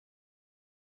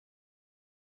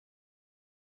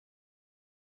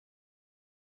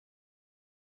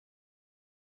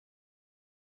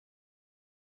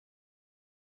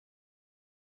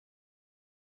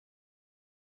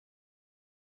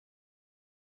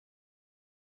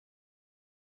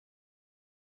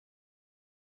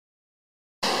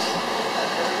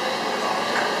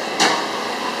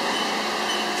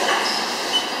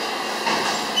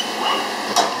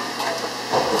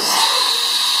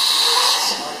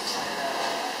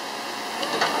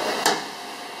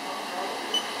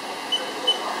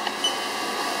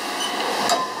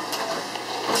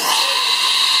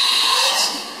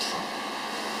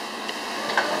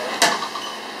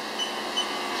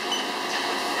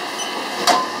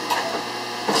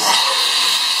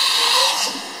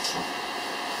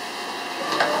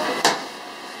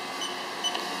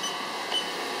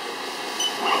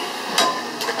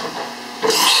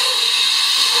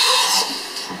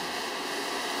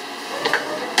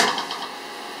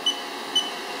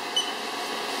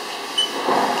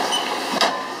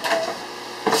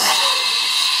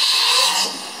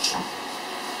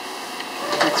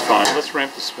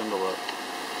ramp the spindle up.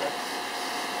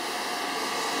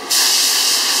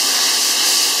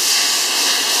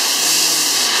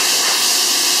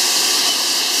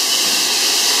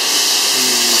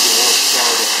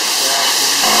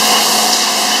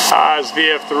 Haas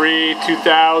VF3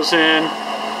 2000,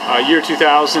 year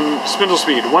 2000, spindle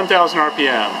speed 1,000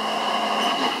 RPM.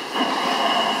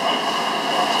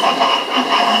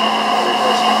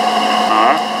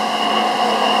 Alright.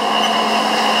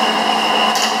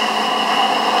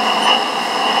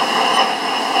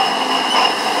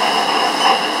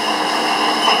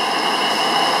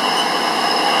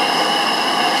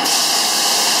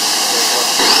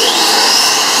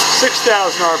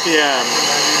 $6,000 RPM.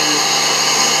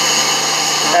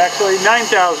 Actually,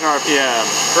 9,000 RPM.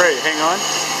 Great. Hang on.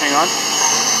 Hang on.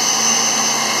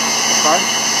 Fine.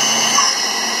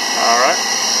 All right.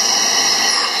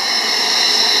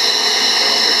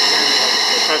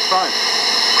 That's fine.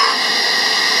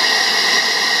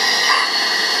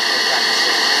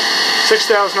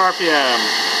 $6,000 RPM.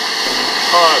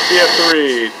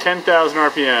 VF3, 10,000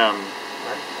 RPM.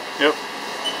 Yep.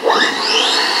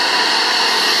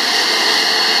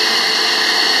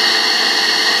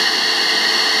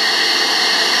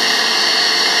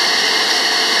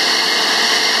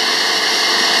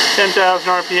 $10,000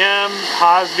 RPM,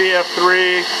 Haas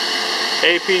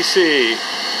VF3APC.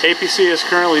 APC is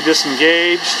currently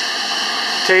disengaged.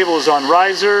 Table is on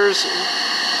risers.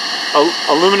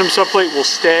 Aluminum subplate will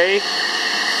stay.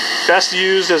 Best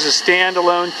used as a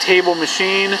standalone table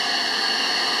machine.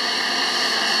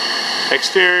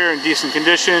 Exterior in decent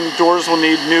condition. Doors will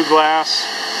need new glass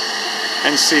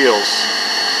and seals.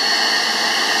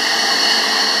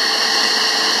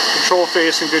 Control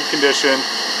face in good condition.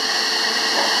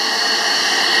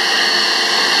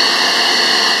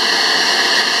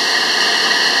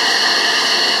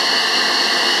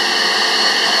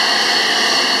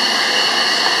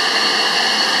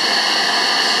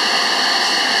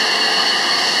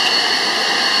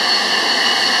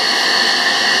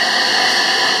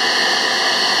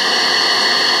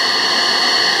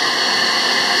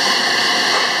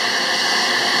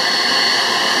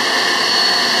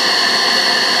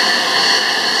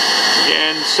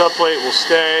 Subplate will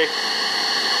stay.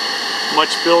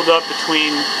 Much buildup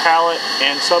between pallet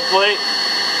and subplate.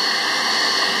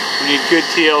 We need good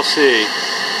TLC.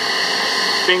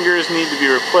 Fingers need to be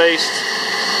replaced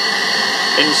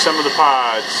in some of the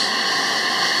pods,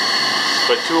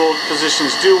 but tool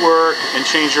positions do work, and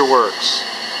changer works.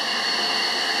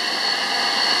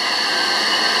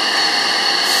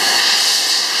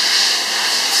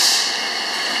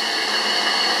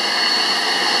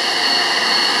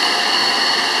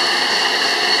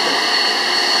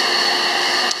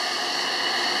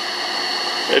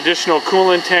 Additional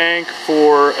coolant tank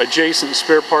for adjacent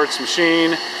spare parts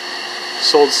machine,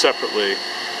 sold separately.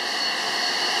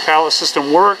 Pallet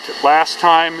system worked last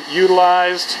time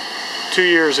utilized 2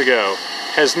 years ago.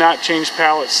 Has not changed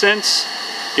pallet since.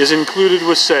 Is included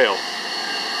with sale.